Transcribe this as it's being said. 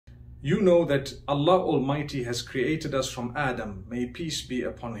You know that Allah Almighty has created us from Adam, may peace be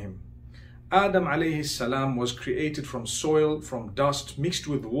upon him. Adam alayhi salam was created from soil, from dust, mixed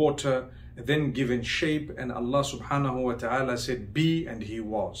with water, then given shape, and Allah subhanahu wa ta'ala said, be, and he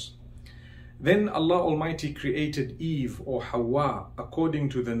was. Then Allah Almighty created Eve or Hawa, according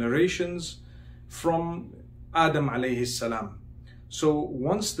to the narrations, from Adam alayhi salam. So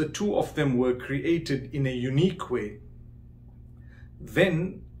once the two of them were created in a unique way,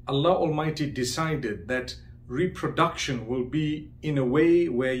 then Allah Almighty decided that reproduction will be in a way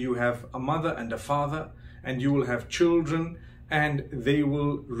where you have a mother and a father, and you will have children, and they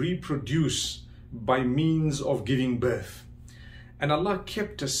will reproduce by means of giving birth. And Allah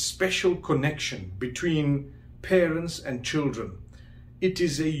kept a special connection between parents and children. It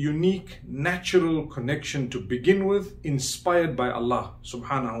is a unique, natural connection to begin with, inspired by Allah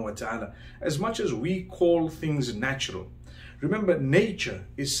subhanahu wa ta'ala. As much as we call things natural, remember, nature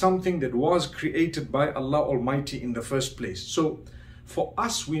is something that was created by Allah Almighty in the first place. So for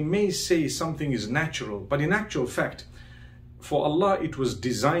us, we may say something is natural, but in actual fact, for Allah, it was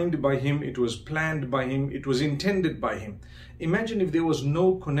designed by Him, it was planned by Him, it was intended by Him. Imagine if there was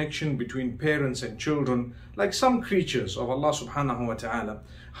no connection between parents and children, like some creatures of Allah subhanahu wa ta'ala.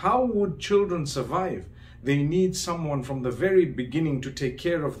 How would children survive? They need someone from the very beginning to take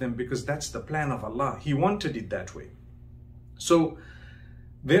care of them, because that's the plan of Allah. He wanted it that way. So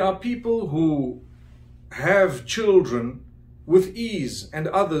there are people who have children with ease, and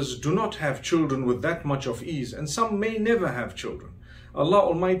others do not have children with that much of ease, and some may never have children. Allah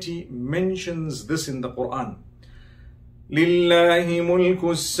Almighty mentions this in the Quran. لِلَّهِ مُلْكُ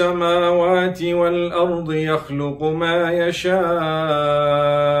السَّمَاوَاتِ وَالْأَرْضِ يَخْلُقُ مَا يَشَاءُ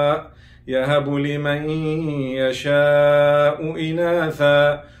يَهَبُ لِمَنْ يَشَاءُ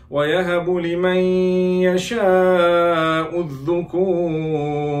إِنَاثًا وَيَهَبُ لِمَنْ يَشَاءُ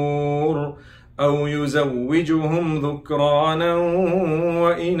الذُّكُورَ أو يزوجهم ذكرانا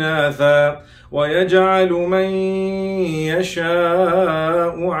وإناثا ويجعل من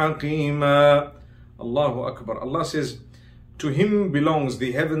يشاء عقيما. Allahu Akbar. Allah says, to Him belongs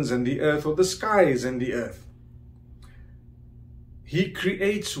the heavens and the earth, or the skies and the earth. He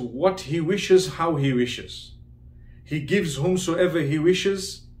creates what He wishes, how He wishes. He gives whomsoever He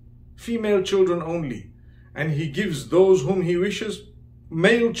wishes female children only, and He gives those whom He wishes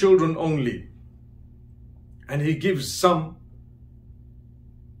male children only. And He gives some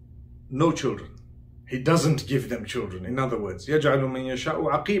no children. He doesn't give them children. In other words, يَجْعَلُ مَنْ يَشَاءُ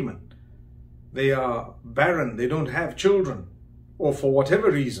عَقِيمًا. They are barren, they don't have children, or for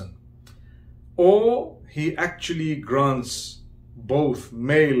whatever reason. Or He actually grants both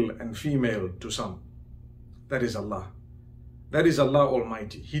male and female to some. That is Allah. That is Allah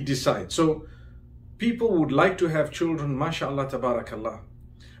Almighty. He decides. So people would like to have children, mashallah, tabarakallah.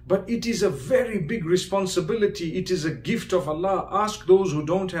 But it is a very big responsibility. It is a gift of Allah. Ask those who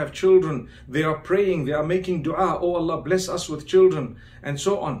don't have children. They are praying, they are making dua. Oh Allah, bless us with children, and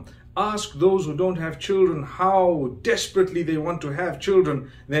so on. Ask those who don't have children how desperately they want to have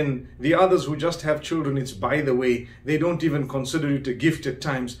children. Then the others who just have children, it's by the way. They don't even consider it a gift at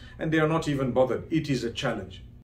times, and they are not even bothered. It is a challenge.